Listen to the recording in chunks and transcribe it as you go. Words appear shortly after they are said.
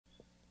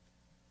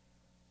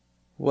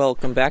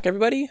Welcome back,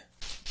 everybody.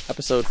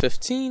 Episode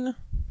 15.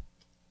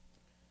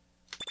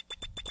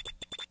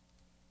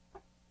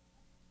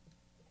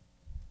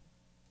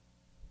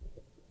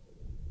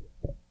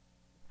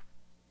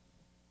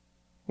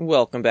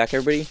 Welcome back,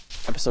 everybody.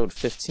 Episode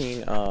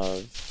 15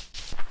 of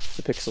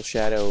the Pixel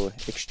Shadow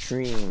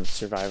Extreme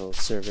Survival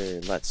Server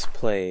Let's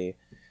Play.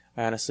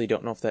 I honestly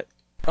don't know if that...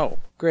 Oh,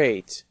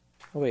 great.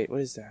 Oh, wait,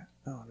 what is that?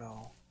 Oh,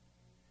 no.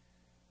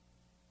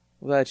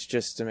 Well, that's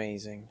just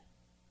amazing.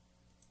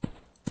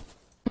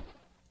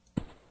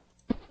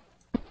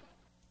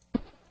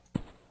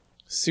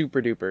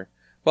 Super duper.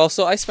 Well,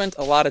 so I spent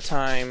a lot of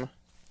time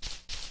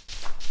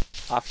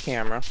off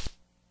camera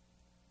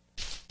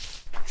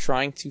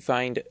trying to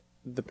find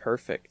the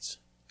perfect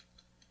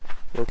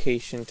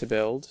location to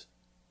build.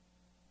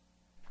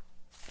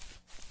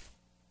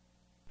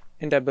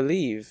 And I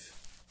believe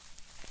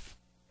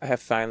I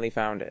have finally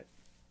found it.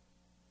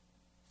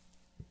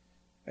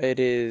 It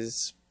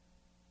is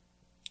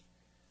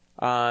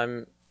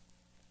about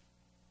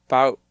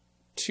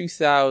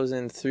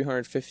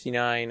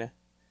 2,359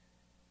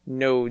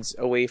 nodes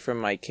away from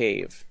my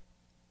cave.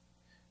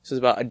 So it's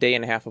about a day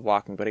and a half of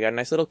walking, but I got a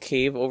nice little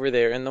cave over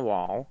there in the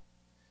wall.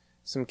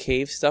 Some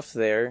cave stuff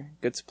there.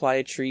 Good supply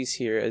of trees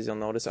here, as you'll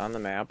notice on the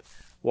map.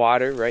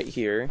 Water right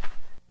here.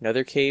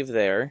 Another cave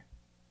there.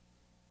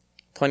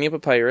 Plenty of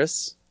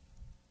papyrus.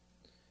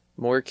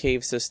 More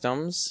cave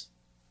systems.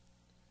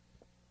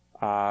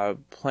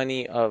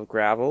 Plenty of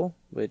gravel,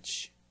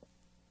 which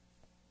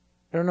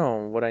I don't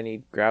know what I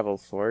need gravel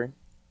for.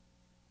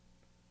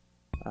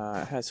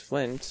 It has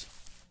flint.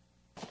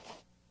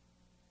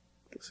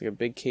 Looks like a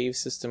big cave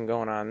system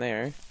going on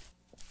there.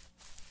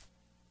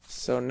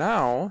 So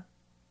now,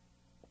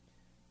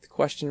 the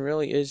question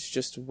really is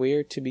just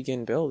where to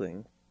begin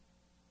building.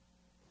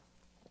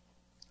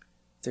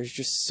 There's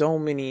just so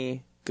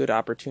many good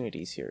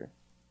opportunities here.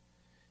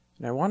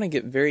 And I want to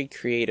get very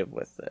creative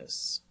with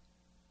this.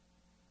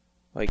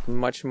 Like,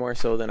 much more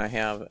so than I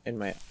have in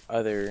my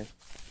other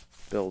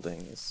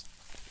buildings.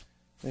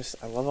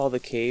 I love all the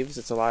caves.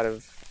 It's a lot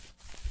of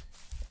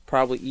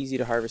probably easy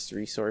to harvest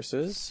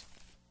resources.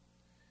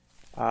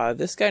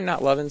 This guy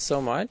not loving so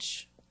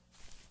much.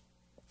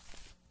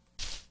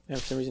 And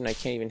for some reason I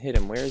can't even hit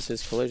him. Where is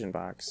his collision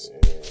box?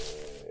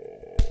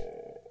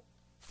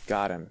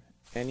 Got him.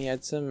 And he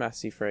had some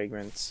messy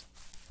fragments.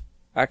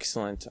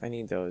 Excellent. I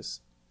need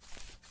those.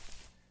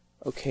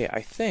 Okay,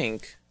 I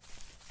think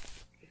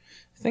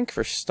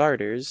for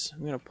starters,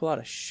 I'm going to pull out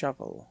a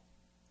shovel.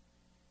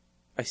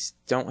 I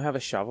don't have a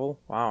shovel?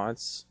 Wow,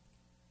 it's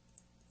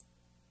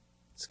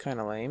kind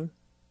of lame.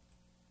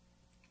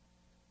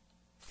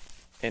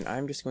 And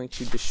I'm just going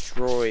to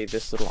destroy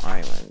this little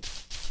island.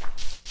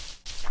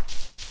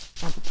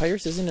 Oh,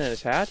 papyrus isn't it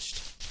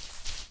attached?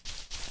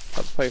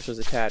 Oh, papyrus was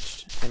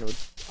attached and would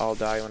all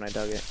die when I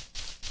dug it.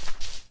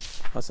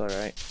 That's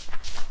alright.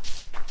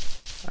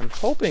 I'm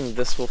hoping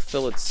this will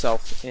fill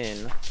itself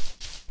in.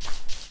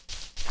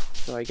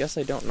 So I guess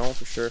I don't know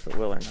for sure if it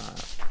will or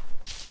not.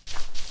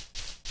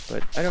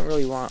 But I don't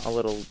really want a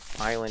little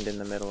island in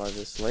the middle of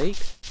this lake.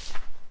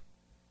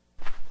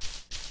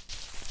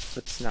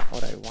 That's not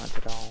what I want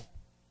at all.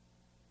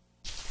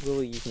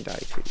 Willie, you can die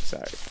too,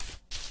 sorry.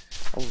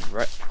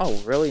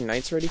 Oh, really?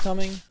 Night's already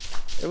coming?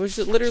 It was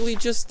literally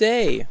just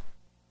day.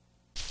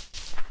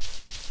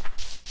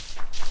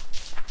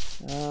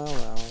 Oh,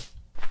 well.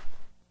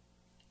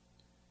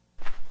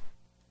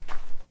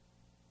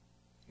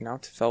 Now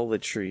to fell the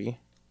tree.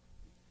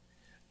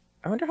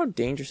 I wonder how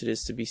dangerous it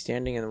is to be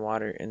standing in the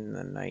water in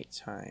the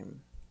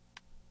nighttime.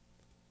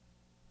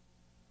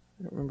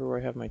 I don't remember where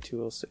I have my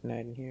tools sitting at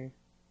in here.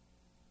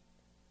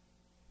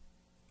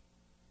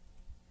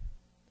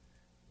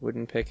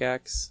 Wooden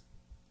pickaxe.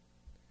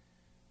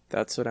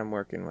 That's what I'm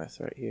working with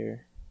right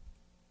here.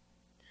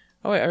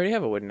 Oh wait, I already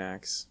have a wooden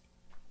axe.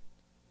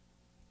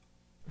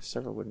 There's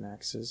several wooden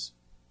axes.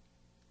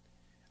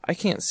 I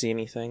can't see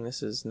anything.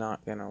 This is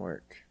not gonna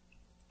work.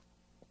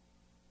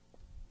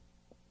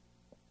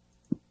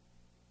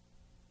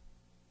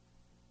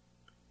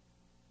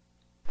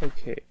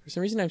 Okay, for some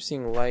reason I'm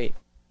seeing light.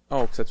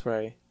 Oh, because that's where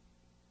I...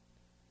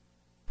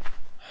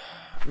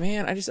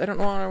 Man, I don't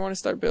know how I want to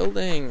start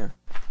building.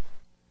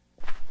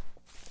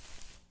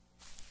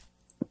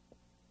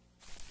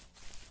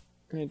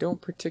 And I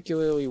don't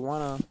particularly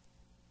want to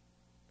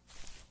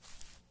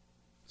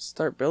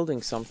start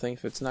building something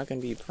if it's not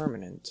going to be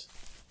permanent.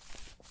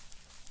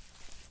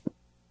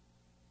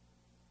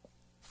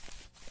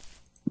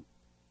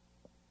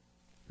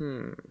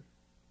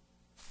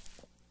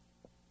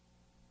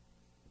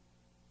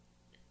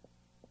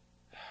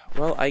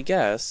 Well, I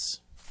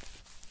guess...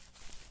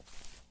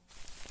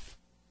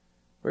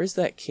 Where's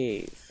that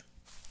cave?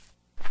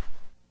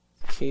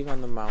 Cave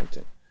on the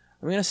mountain.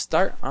 I'm going to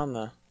start on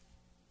the...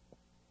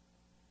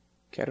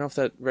 Okay, I don't know if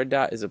that red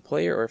dot is a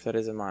player or if that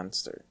is a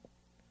monster.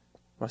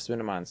 Must have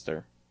been a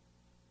monster.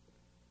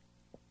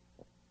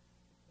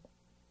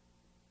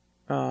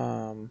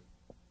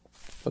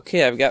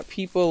 Okay, I've got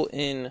people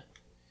in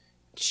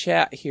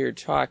chat here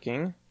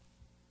talking.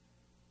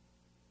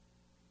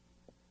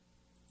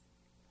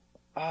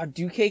 Ah,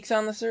 do cakes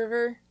on the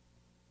server?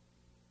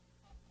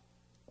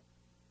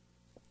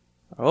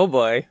 Oh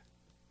boy.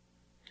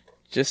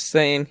 Just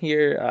saying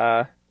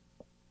here,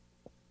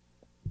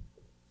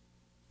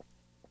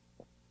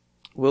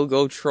 we'll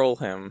go troll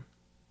him.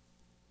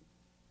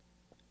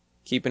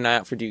 Keep an eye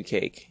out for Dew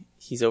Cake.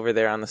 He's over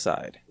there on the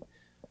side.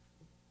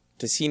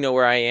 Does he know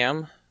where I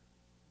am?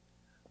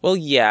 Well,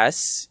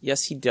 yes.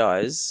 Yes, he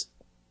does.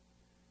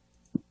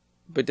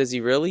 But does he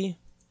really?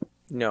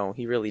 No,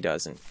 he really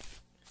doesn't.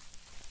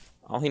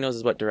 All he knows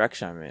is what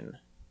direction I'm in.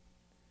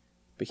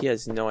 But he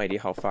has no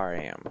idea how far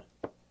I am.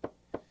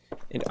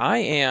 And I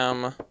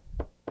am...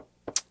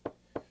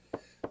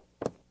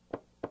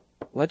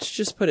 Let's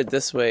just put it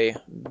this way.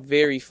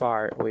 Very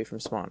far away from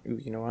spawn. Ooh,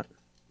 you know what?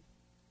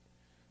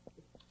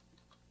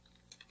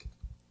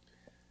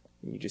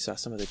 You just saw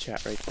some of the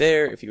chat right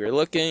there. If you were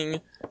looking,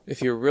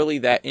 if you're really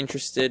that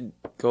interested,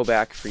 go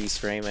back, freeze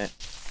frame it.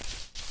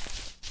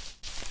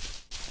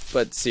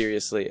 But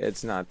seriously,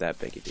 it's not that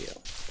big a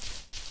deal.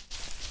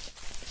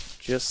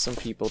 Just some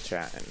people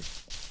chatting.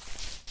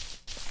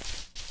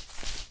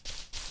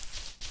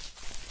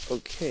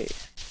 Okay.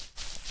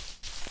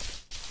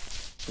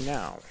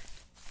 Now,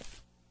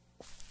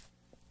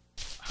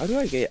 how do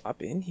I get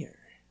up in here?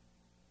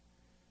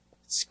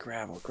 It's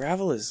gravel.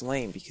 Gravel is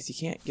lame because you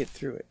can't get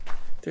through it.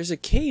 There's a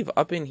cave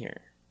up in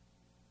here.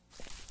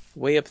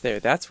 Way up there.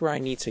 That's where I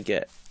need to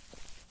get.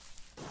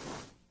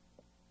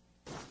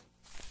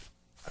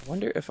 I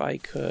wonder if I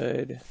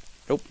could...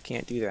 Nope,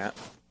 can't do that.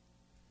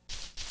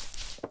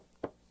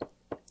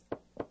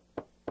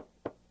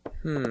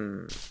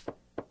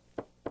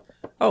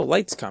 Oh,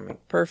 light's coming.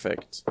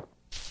 Perfect.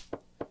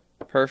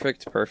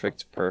 Perfect,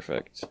 perfect,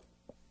 perfect.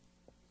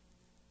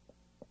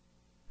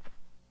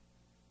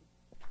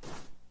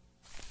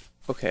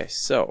 Okay,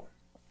 so...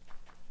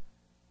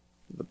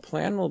 the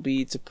plan will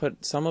be to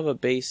put some of a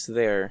base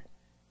there,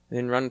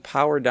 then run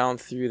power down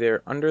through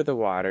there under the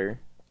water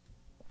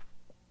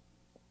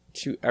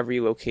to every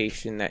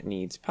location that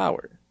needs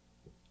power.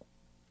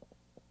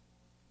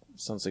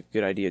 Sounds like a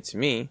good idea to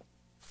me.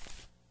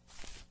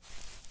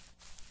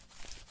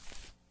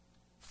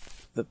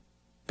 The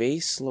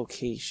base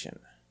location.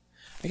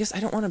 I guess I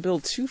don't want to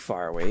build too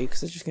far away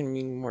because it's just going to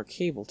mean more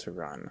cable to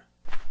run.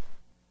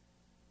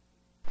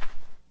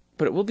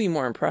 But it will be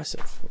more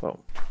impressive.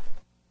 Whoa.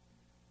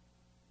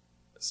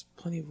 There's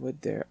plenty of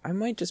wood there. I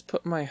might just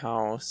put my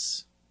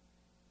house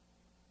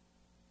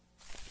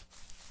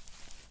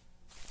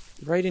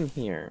right in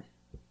here.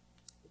 I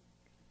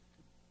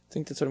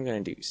think that's what I'm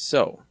going to do.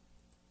 So,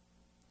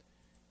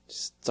 to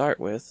start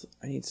with,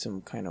 I need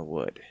some kind of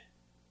wood.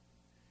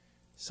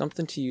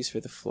 Something to use for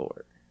the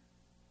floor.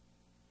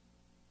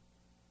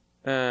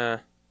 I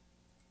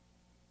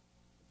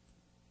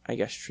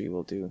guess tree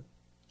will do.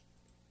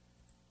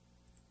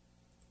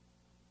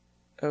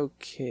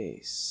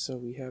 Okay, so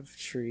we have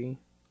tree.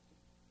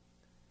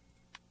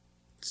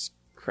 Let's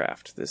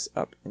craft this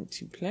up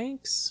into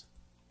planks.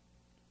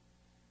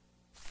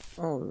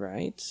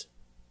 Alright.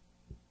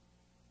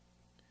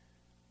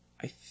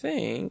 I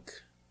think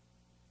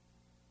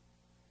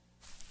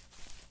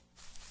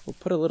we'll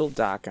put a little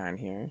dock on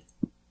here.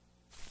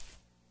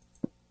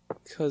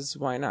 Because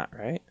why not,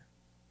 right?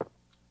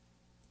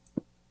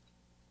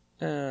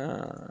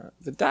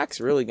 The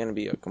dock's really going to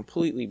be a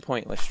completely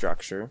pointless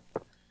structure.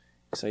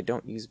 Because I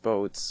don't use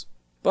boats.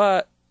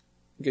 But,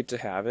 good to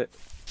have it.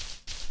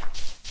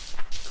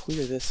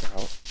 Clear this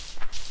out.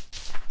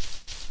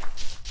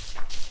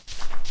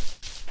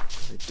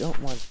 I don't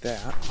want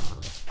that.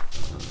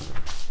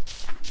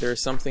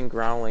 There's something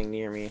growling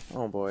near me.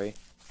 Oh boy.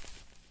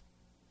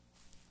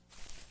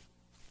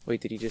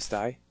 Wait, did he just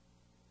die?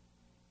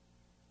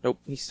 Nope,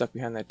 he's stuck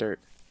behind that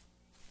dirt.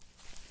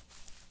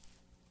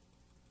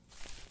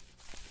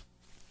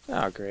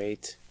 Oh,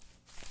 great.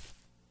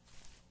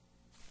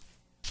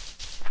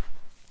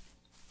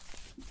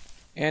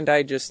 And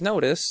I just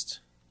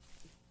noticed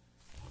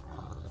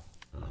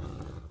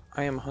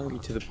I am hungry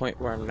to the point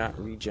where I'm not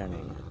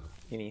regenning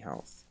any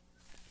health.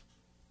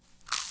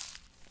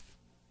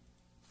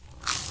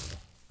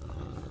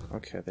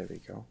 Okay, there we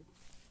go.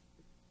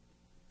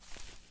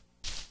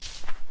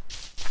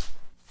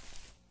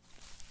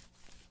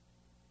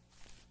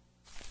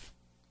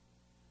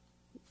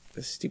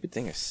 This stupid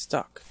thing is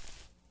stuck.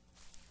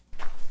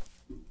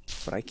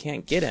 But I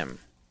can't get him.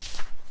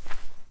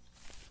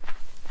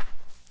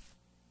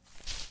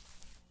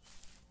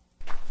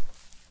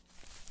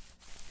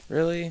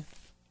 Really?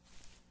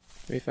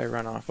 Maybe if I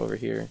run off over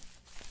here.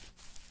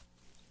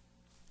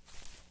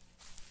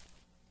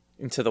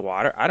 Into the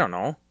water? I don't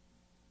know.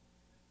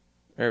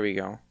 There we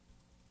go.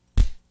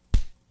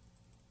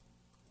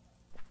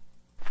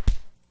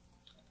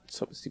 Let's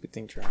hope the stupid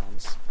thing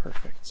drowns.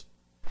 Perfect.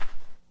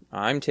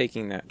 I'm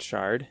taking that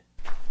shard.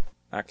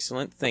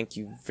 Excellent. Thank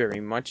you very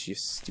much, you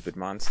stupid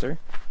monster.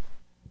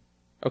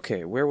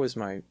 Okay, where was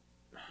my...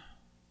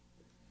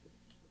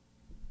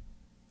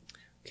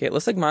 Okay, it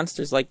looks like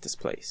monsters like this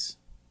place.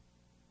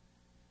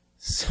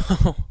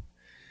 So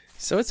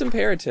it's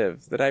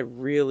imperative that I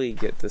really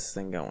get this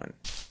thing going.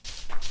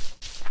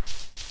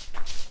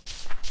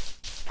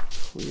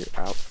 clear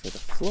out for the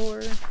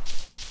floor.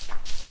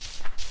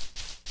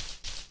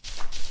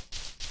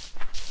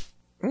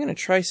 I'm going to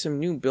try some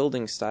new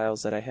building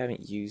styles that I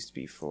haven't used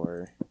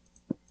before.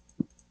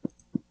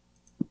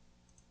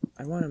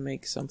 I want to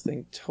make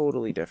something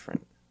totally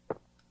different.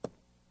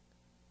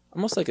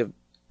 Almost like a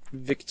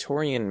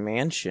Victorian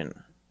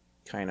mansion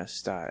kind of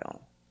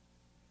style.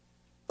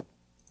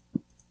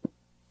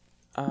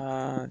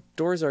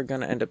 Doors are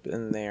going to end up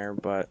in there,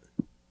 but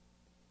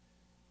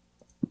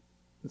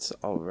it's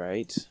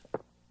alright.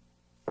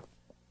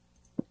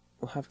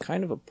 We'll have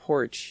kind of a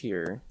porch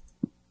here.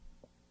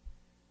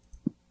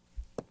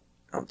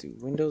 I'll do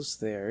windows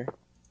there.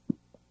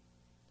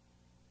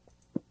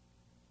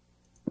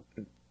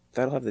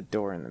 That'll have the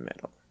door in the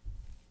middle.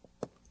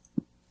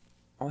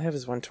 All I have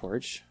is one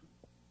torch.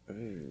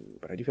 Ooh,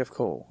 but I do have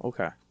coal.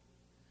 Okay.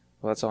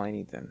 Well, that's all I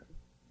need then.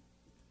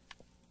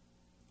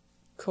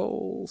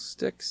 Coal,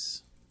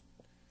 sticks,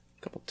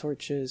 a couple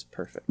torches.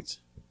 Perfect.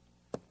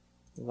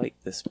 Light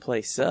this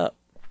place up.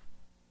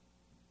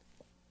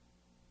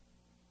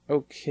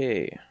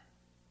 Okay.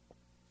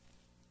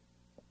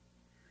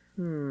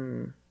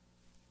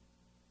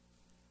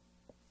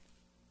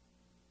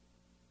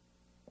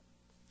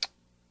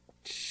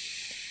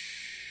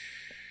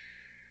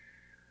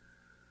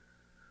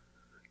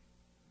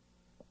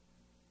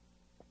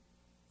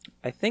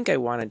 I think I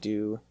want to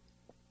do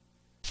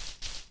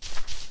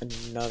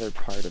another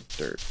part of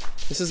dirt.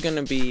 This is going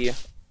to be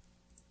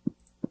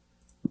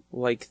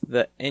like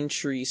the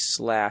entry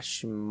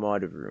 /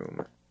 mud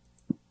room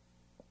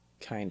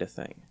kind of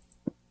thing.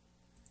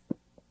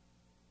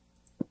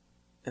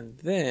 And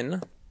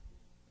then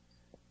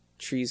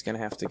tree's going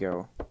to have to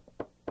go.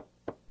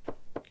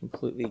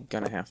 Completely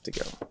going to have to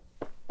go.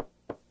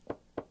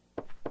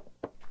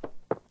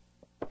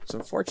 It's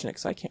unfortunate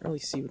because I can't really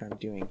see what I'm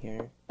doing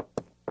here.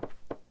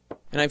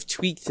 And I've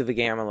tweaked to the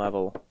gamma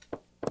level.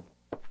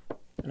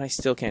 And I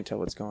still can't tell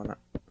what's going on.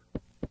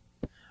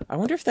 I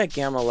wonder if that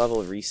gamma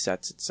level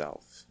resets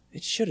itself.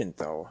 It shouldn't,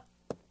 though.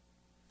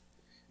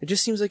 It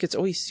just seems like it's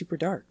always super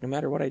dark, no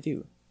matter what I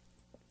do.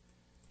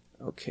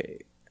 Okay.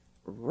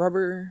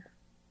 Rubber.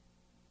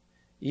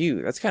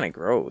 Ew, that's kind of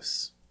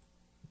gross.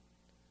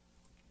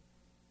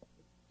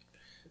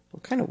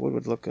 What kind of wood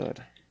would look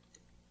good?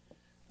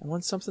 I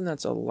want something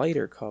that's a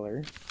lighter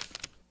color.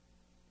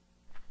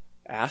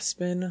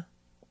 Aspen?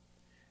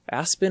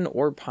 Aspen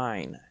or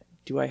pine?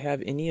 Do I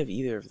have any of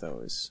either of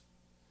those?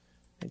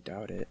 I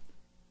doubt it.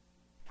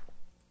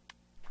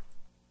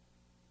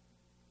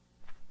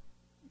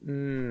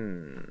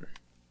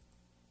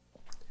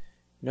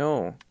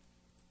 No.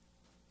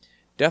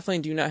 Definitely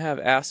do not have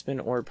aspen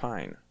or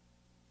pine.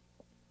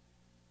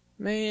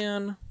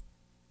 Man.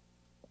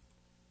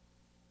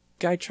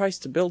 Guy tries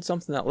to build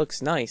something that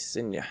looks nice,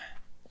 and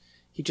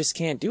he just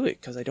can't do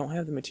it because I don't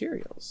have the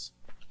materials.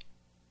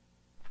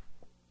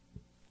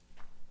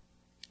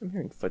 I'm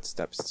hearing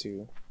footsteps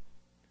too.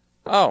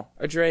 Oh,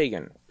 a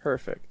dragon.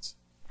 Perfect.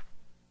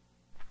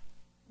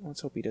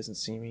 Let's hope he doesn't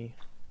see me.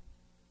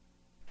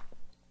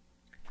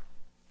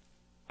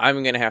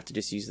 I'm gonna have to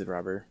just use the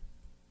rubber.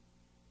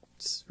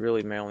 It's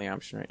really my only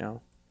option right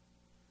now.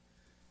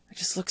 I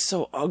just look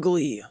so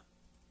ugly.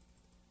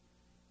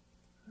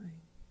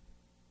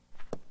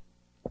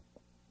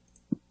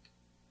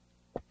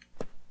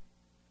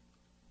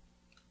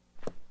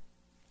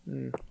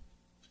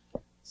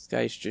 This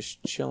guy's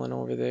just chilling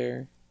over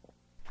there.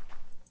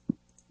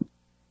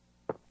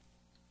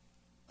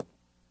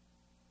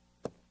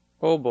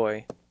 Oh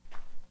boy.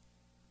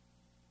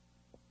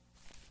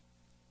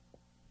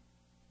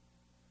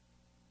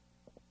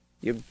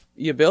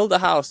 You build a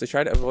house to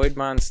try to avoid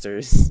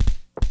monsters.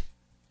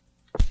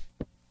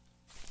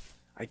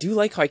 I do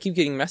like how I keep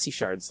getting messy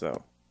shards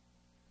though.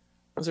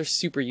 Those are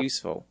super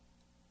useful.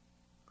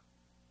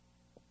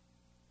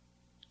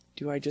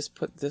 Do I just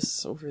put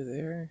this over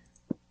there?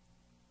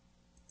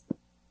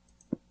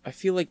 I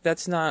feel like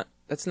that's not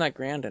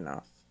grand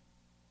enough.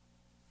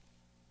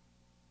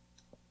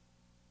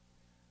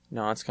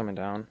 No, it's coming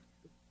down.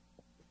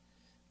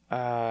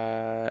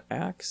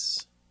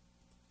 Axe.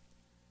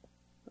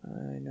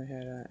 I know I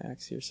had an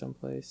axe here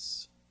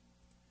someplace.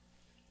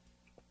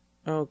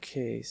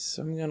 Okay,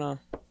 so I'm gonna...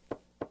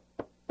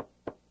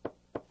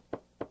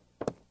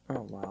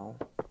 Oh, wow.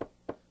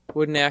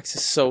 Wooden axe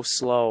is so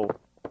slow.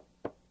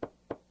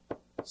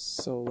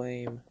 So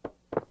lame.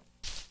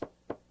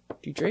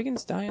 Do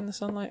dragons die in the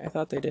sunlight? I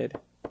thought they did.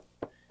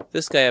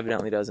 This guy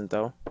evidently doesn't,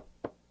 though.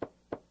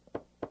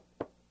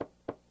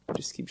 He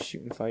just keeps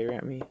shooting fire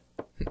at me.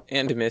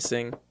 And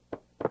missing.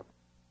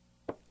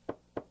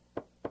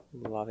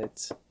 Love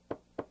it.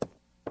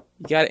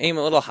 You gotta aim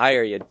a little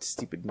higher, you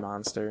stupid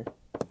monster.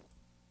 I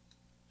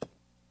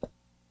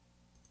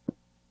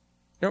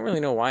don't really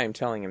know why I'm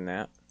telling him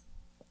that.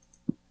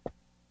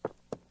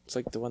 It's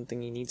like the one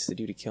thing he needs to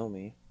do to kill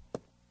me.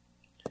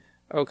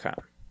 Okay.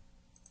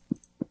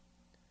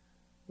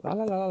 La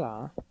la la la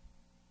la.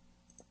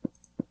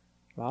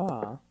 La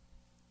la.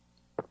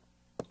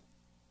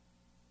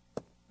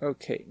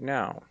 Okay,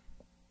 now.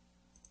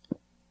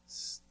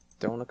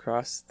 Stone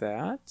across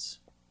that.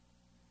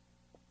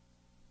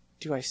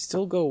 do I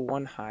still go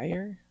one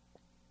higher?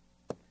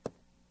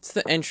 It's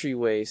the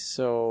entryway,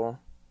 so...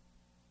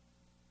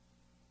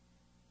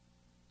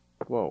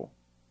 Whoa.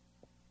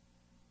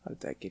 How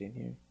did that get in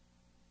here?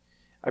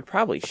 I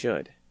probably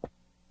should.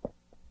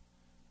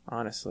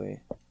 Honestly.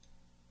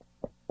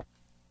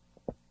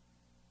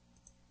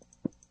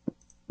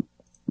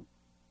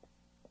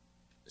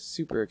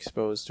 Super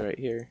exposed right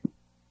here.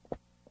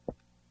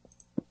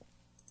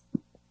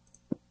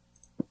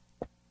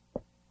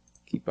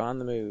 Keep on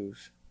the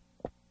move.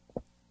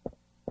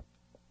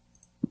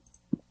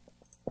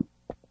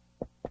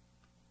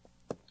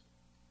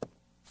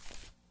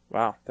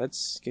 Wow,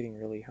 that's getting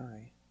really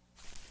high.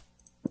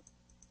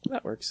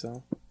 That works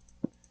though.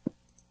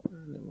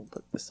 And then we'll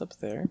put this up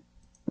there.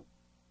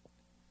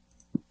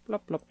 Blah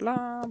blah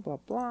blah blah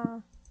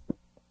blah.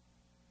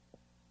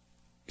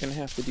 Gonna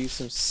have to do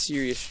some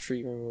serious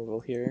tree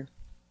removal here.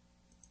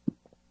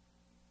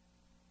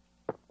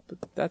 But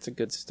that's a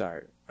good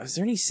start. Is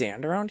there any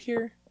sand around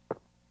here?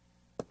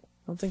 I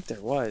don't think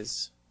there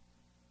was.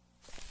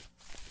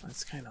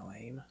 That's kind of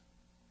lame.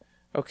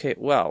 Okay,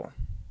 well,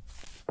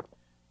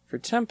 for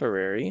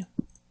temporary,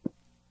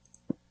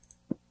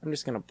 I'm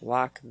just gonna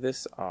block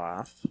this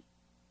off.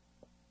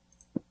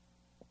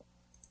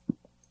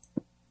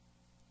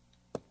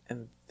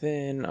 And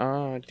then,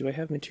 do I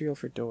have material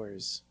for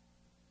doors?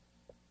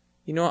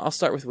 You know what, I'll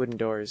start with wooden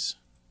doors.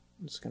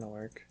 It's gonna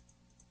work.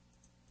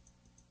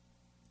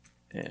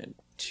 And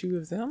 2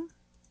 of them.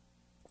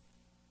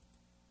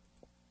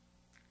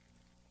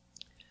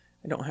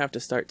 I don't have to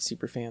start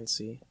super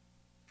fancy.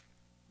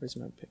 Where's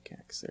my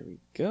pickaxe? There we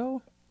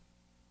go.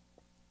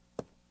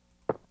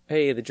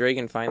 Hey, the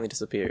dragon finally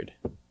disappeared.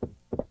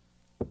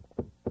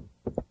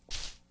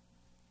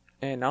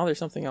 And now there's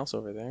something else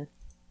over there.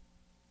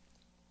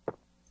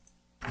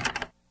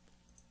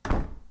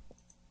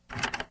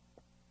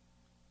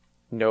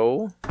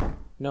 No.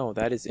 No,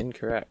 that is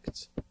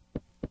incorrect.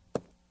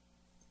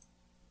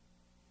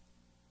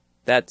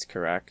 That's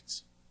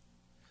correct.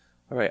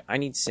 Alright, I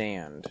need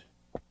sand.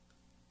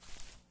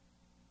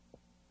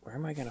 Where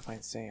am I gonna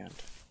find sand?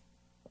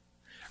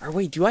 Or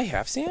wait, do I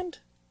have sand?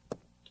 I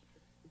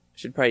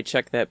should probably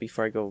check that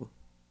before I go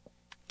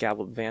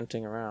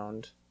gallivanting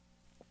around.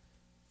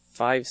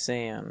 5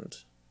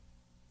 sand.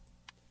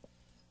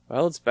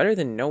 Well, it's better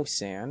than no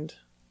sand.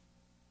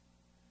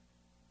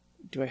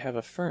 Do I have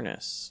a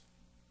furnace?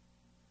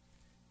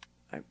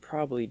 I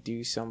probably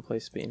do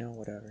someplace, but you know,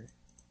 whatever.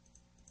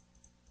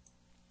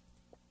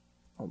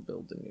 I'll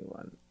build a new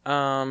one.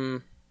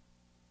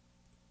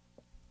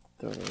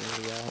 Throw it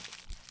already out.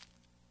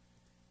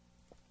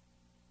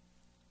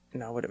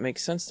 Now, would it make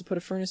sense to put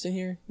a furnace in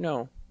here?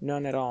 No,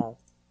 none at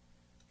all.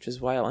 Which is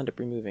why I'll end up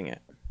removing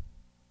it.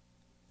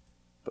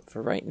 But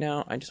for right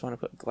now, I just want to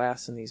put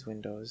glass in these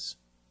windows.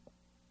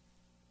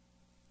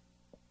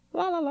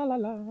 La la la la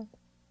la.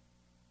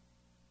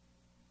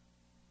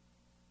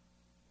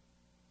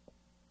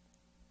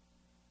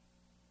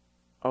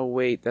 Oh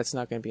wait, that's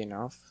not going to be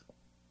enough.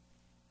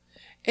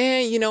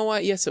 And you know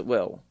what? Yes, it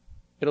will.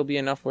 It'll be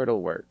enough where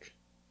it'll work.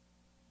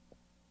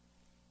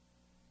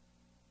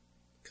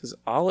 Because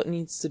all it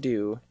needs to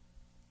do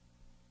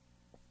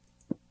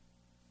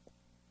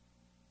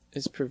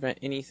is prevent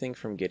anything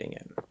from getting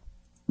in.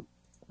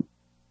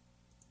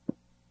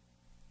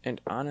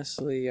 And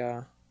honestly,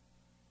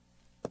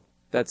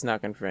 that's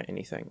not going to prevent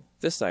anything.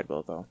 This side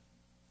will, though.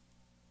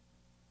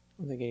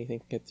 I don't think anything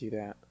can get through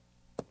that.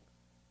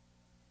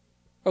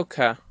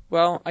 Okay,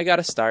 well, I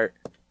gotta start.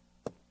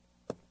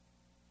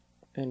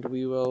 And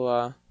we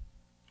will,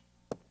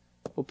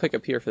 we'll pick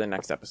up here for the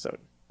next episode.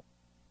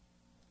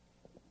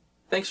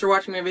 Thanks for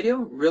watching my video.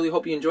 Really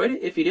hope you enjoyed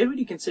it. If you did, would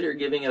you consider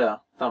giving it a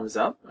thumbs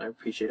up? I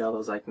appreciate all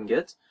those I can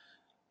get.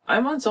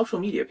 I'm on social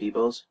media,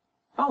 peoples.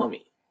 Follow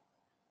me.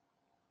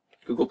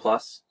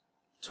 Google+,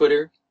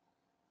 Twitter,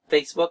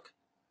 Facebook.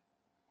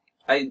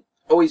 I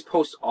always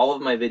post all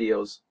of my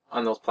videos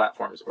on those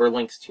platforms, or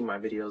links to my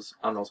videos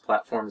on those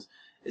platforms,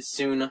 as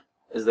soon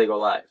as they go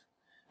live.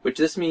 Which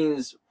this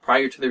means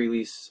prior to the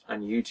release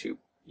on YouTube.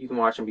 You can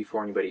watch them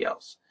before anybody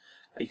else.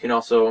 You can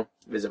also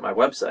visit my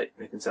website,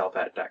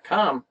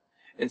 nathansalpat.com,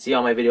 and see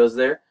all my videos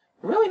there.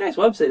 A really nice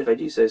website, if I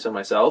do say so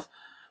myself.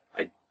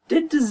 I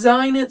did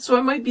design it, so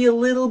I might be a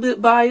little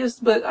bit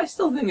biased, but I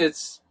still think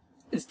it's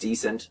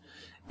decent.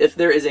 If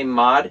there is a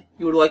mod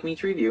you would like me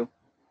to review,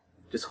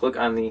 just click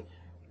on the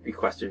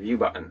Request a Review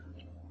button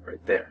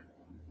right there.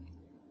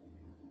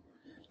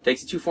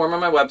 Takes you to a form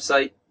on my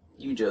website.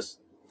 You just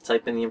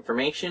type in the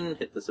information,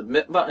 hit the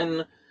Submit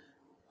button.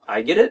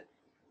 I get it,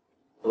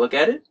 look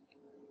at it,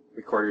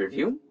 record a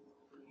review,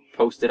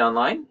 post it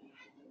online.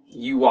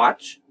 You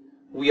watch.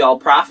 We all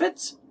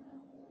profit.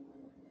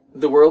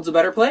 The world's a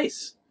better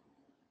place.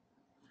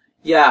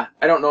 Yeah,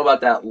 I don't know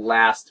about that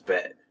last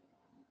bit,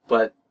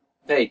 but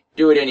hey,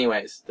 do it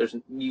anyways.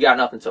 You got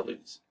nothing to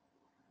lose.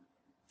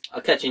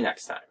 I'll catch you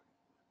next time.